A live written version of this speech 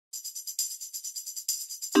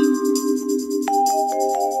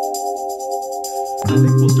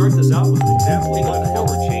think we'll start this out with an example of what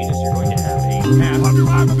forward changes. You're going to have a path.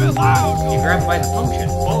 I'm a bit loud. You grab it by the function.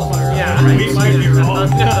 Yeah, right. we might be wrong.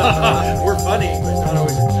 We're funny, but not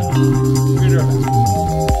always. We're gonna do our best.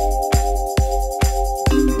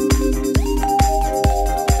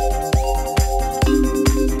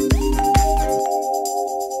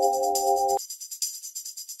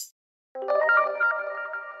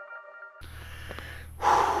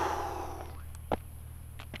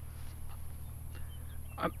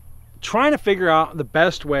 Trying to figure out the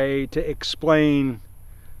best way to explain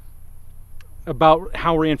about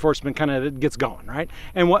how reinforcement kind of gets going, right?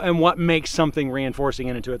 And what makes something reinforcing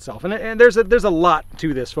in and to itself. And there's a lot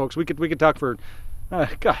to this, folks. We could talk for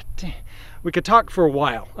we could talk for a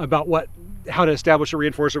while about how to establish a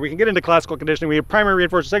reinforcer. We can get into classical conditioning. We have primary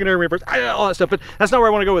reinforcer, secondary reinforcer, all that stuff. But that's not where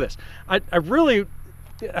I want to go with this. I really.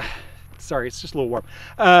 Sorry, it's just a little warm.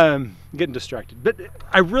 Getting distracted. But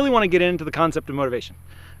I really want to get into the concept of motivation.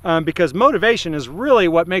 Because motivation is really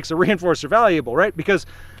what makes a reinforcer valuable, right? Because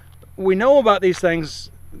we know about these things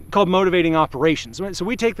called motivating operations. So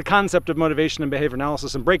we take the concept of motivation and behavior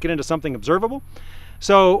analysis and break it into something observable.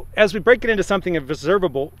 So as we break it into something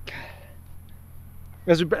observable,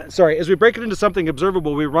 as we break it into something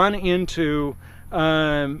observable, we run into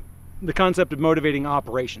the concept of motivating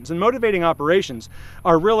operations. And motivating operations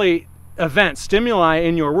are really events, stimuli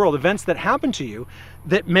in your world, events that happen to you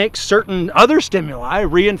that make certain other stimuli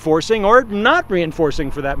reinforcing or not reinforcing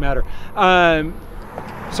for that matter.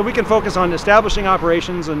 So we can focus on establishing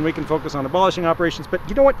operations and we can focus on abolishing operations, but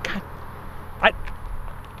you know what?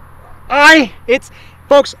 God,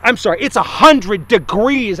 folks, I'm sorry, it's 100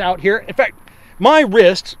 degrees out here. In fact, my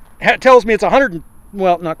wrist tells me it's 100,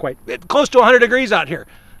 well, not quite, it's close to 100 degrees out here.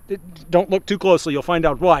 Don't look too closely, you'll find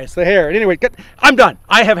out why. It's the hair. And anyway, I'm done.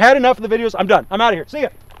 I have had enough of the videos. I'm done. I'm out of here. See ya.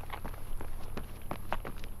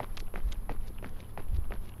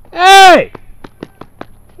 Hey!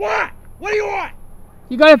 What? What do you want?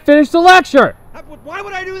 You gotta finish the lecture! Why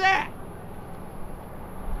would I do that?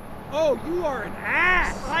 Oh, you are an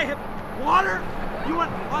ass! I have water? You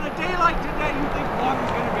want, on a day like today, you think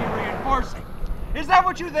water's gonna be reinforcing? Is that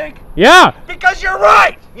what you think? Yeah! Because you're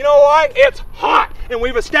right! You know why? It's hot! And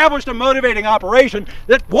we've established a motivating operation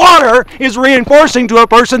that water is reinforcing to a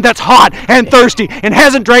person that's hot and thirsty and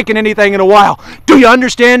hasn't drank anything in a while. Do you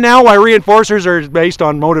understand now why reinforcers are based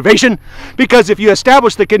on motivation? Because if you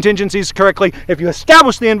establish the contingencies correctly, if you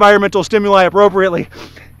establish the environmental stimuli appropriately,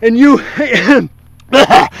 and you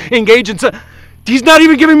engage in he's not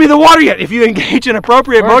even giving me the water yet. If you engage in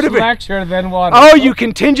appropriate motivation. Lecture, then water. Oh, you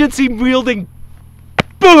contingency wielding.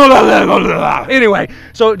 Anyway,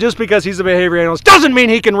 so just because he's a behavior analyst doesn't mean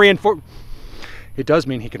he can reinforce. It does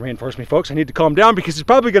mean he can reinforce me, folks. I need to calm down because he's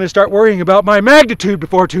probably going to start worrying about my magnitude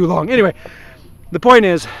before too long. Anyway, the point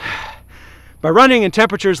is, by running in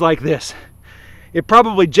temperatures like this, it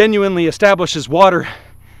probably genuinely establishes water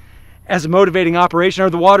as a motivating operation,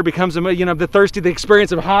 or the water becomes, the thirsty, the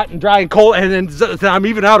experience of hot and dry and cold, and then I'm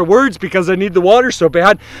even out of words because I need the water so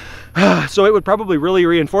bad. So it would probably really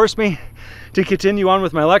reinforce me to continue on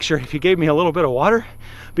with my lecture if you gave me a little bit of water,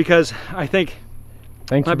 because I think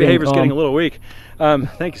my behavior is getting a little weak.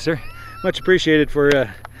 Thank you, sir. Much appreciated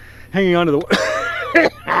for hanging on to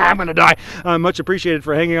the I'm gonna die. Much appreciated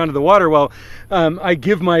for hanging on to the water while I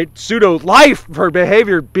give my pseudo life for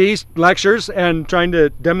behavior beast lectures and trying to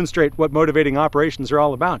demonstrate what motivating operations are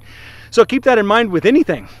all about. So keep that in mind with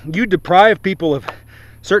anything. You deprive people of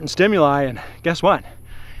certain stimuli, and guess what?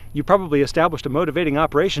 You probably established a motivating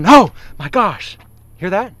operation. Oh my gosh, hear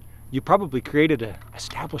that? You probably created an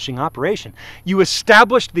establishing operation. You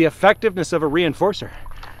established the effectiveness of a reinforcer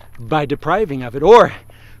by depriving of it, or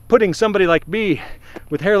putting somebody like me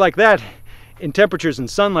with hair like that in temperatures and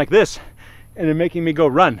sun like this and then making me go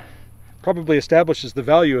run. Probably establishes the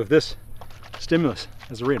value of this stimulus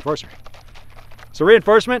as a reinforcer. So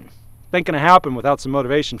reinforcement ain't gonna happen without some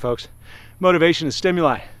motivation, folks. Motivation is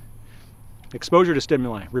stimuli. Exposure to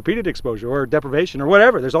stimuli, repeated exposure or deprivation or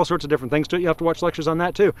whatever. There's all sorts of different things to it. You have to watch lectures on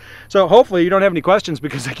that too. So hopefully you don't have any questions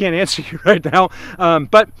because I can't answer you right now,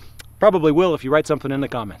 but probably will if you write something in the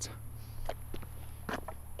comments.